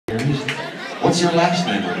What's your last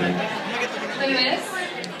name, Renee? Lewis.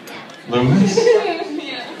 Lewis?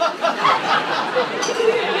 Yeah.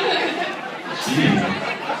 Gee,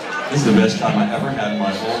 this is the best time I ever had in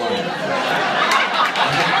my whole life.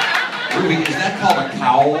 Ruby, is that called a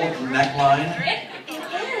cowl neckline? It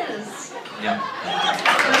is. Yeah.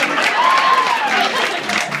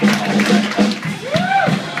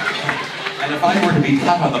 And if I were to be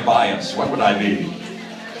cut on the bias, what would I be?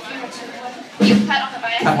 You cut on the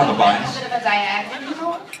bias. Cut on the bias. A bit of a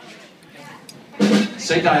diagonal.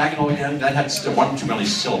 Say diagonal again. That had one too many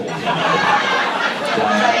syllables.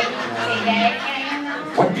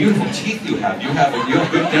 What beautiful teeth you have. You have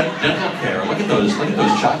good dental care. Look at those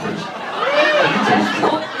chakras.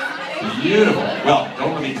 Beautiful. Well,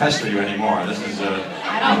 don't let me pester you anymore. This is I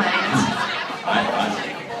don't mind.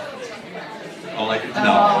 Oh, like no.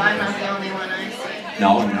 Oh, I'm not the only one I see.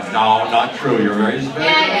 No, not true. You're very special.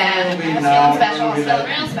 Yeah. Ruby, I'm feeling special. Still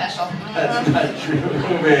real special. That's not true,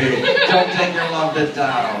 Ruby. Don't take your love to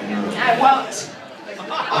town. I won't.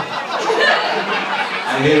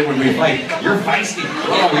 I hate it when we fight. You're feisty.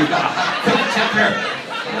 Oh, you've got a quick temper.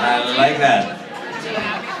 I like that.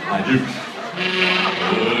 I do.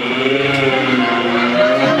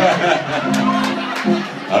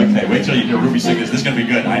 Okay, wait till you hear Ruby sing this. This is going to be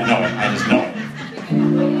good. I know it. I just know it.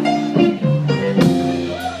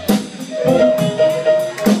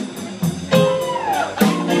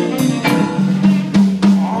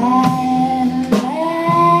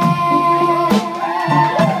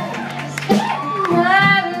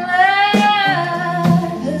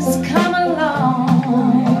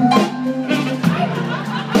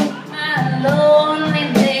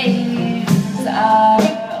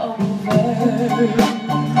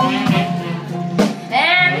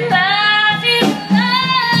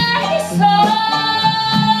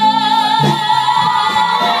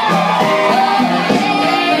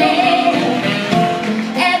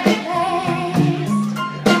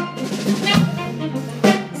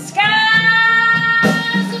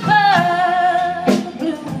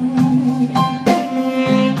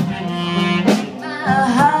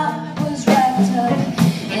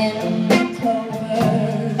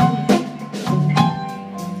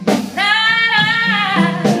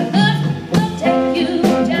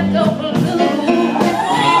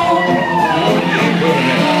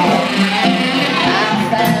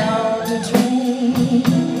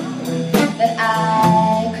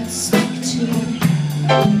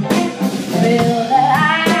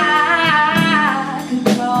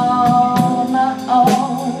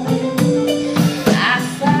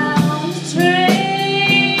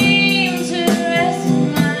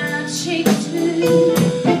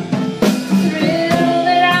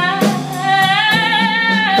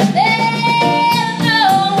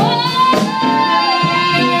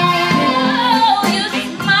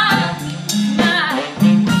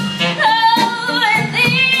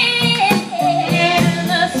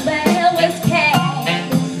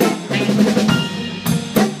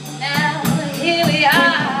 Here we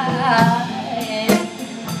are in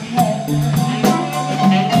heaven.